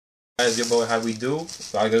As your boy, how we do?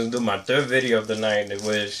 So I'm gonna do my third video of the night,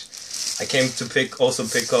 which I came to pick up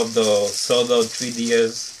the Zelda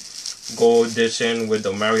 3DS Gold Edition with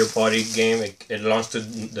the Mario Party game. It launched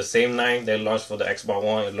the same night they launched for the Xbox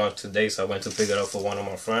One. It launched today, so I went to pick it up for one of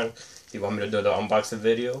my friends. He wanted me to do the unboxing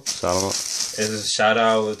video. Shout out. This is a shout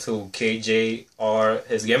out to KJR.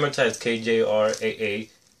 His gamer tag is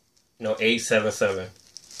KJR877.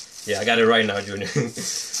 Yeah, I got it right now, Junior.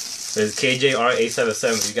 It's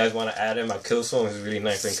KJR877. If you guys want to add him, I kill some. He's really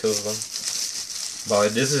nice and kills them.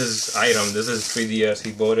 But this is his item. This is 3DS.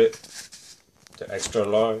 He bought it. The extra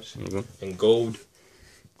large. In gold.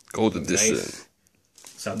 Gold edition. Nice.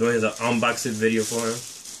 So I'm doing his unboxing video for him.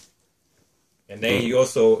 And then he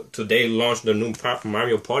also today launched the new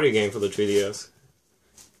Mario Party game for the 3DS.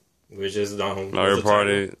 Which is Mario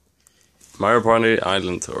Party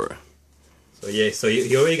Island Tour. So yeah, so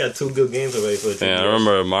he already got 2 good games already for the 3DS. Yeah, I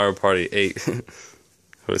remember Mario Party 8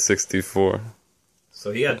 for 64.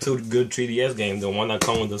 So he had 2 good 3DS games. The one that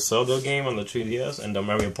comes with the Zelda game on the 3DS and the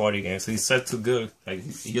Mario Party game. So he's set to good. Like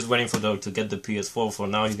he's just waiting for to get the PS4. For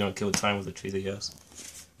now, he's gonna kill time with the 3DS.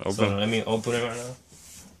 Open. So let me open it right now.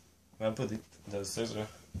 I'm gonna put the scissor.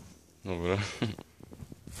 Over there.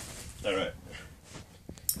 All right.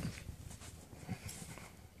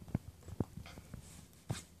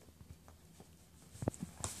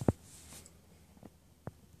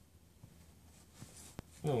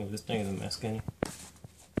 Oh, this thing is a mess, Kenny.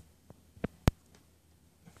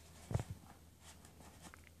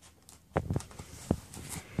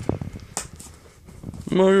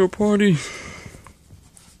 Mario Party.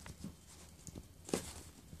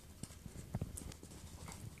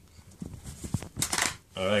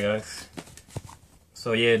 Alright, guys.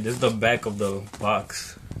 So yeah, this is the back of the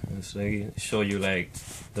box. So show you like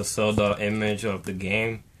the Zelda image of the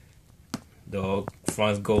game. The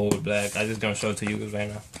front's gold, black. I'm just gonna show it to you guys right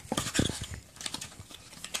now.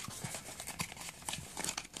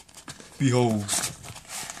 Behold.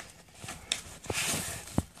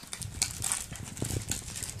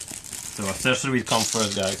 So accessories come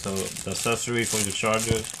first, guys. So the accessory for the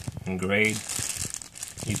charger, engraved.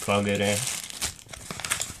 You plug it in.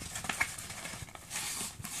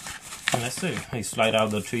 And that's it. You slide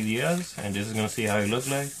out the 3DS, and this is gonna see how it looks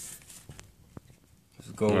like.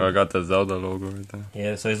 I got the Zelda logo right there.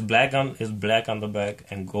 Yeah, so it's black on the back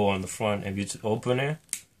and gold on the front. If you just open it,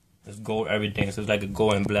 it's gold everything. So it's like a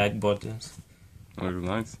gold and black buttons. Looks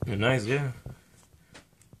nice. Nice, yeah.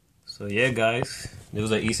 So yeah, guys, this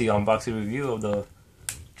was an easy unboxing review of the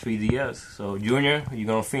 3DS. So Junior, you're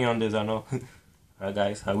gonna fiend on this, I know. Alright,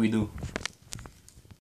 guys, how we do?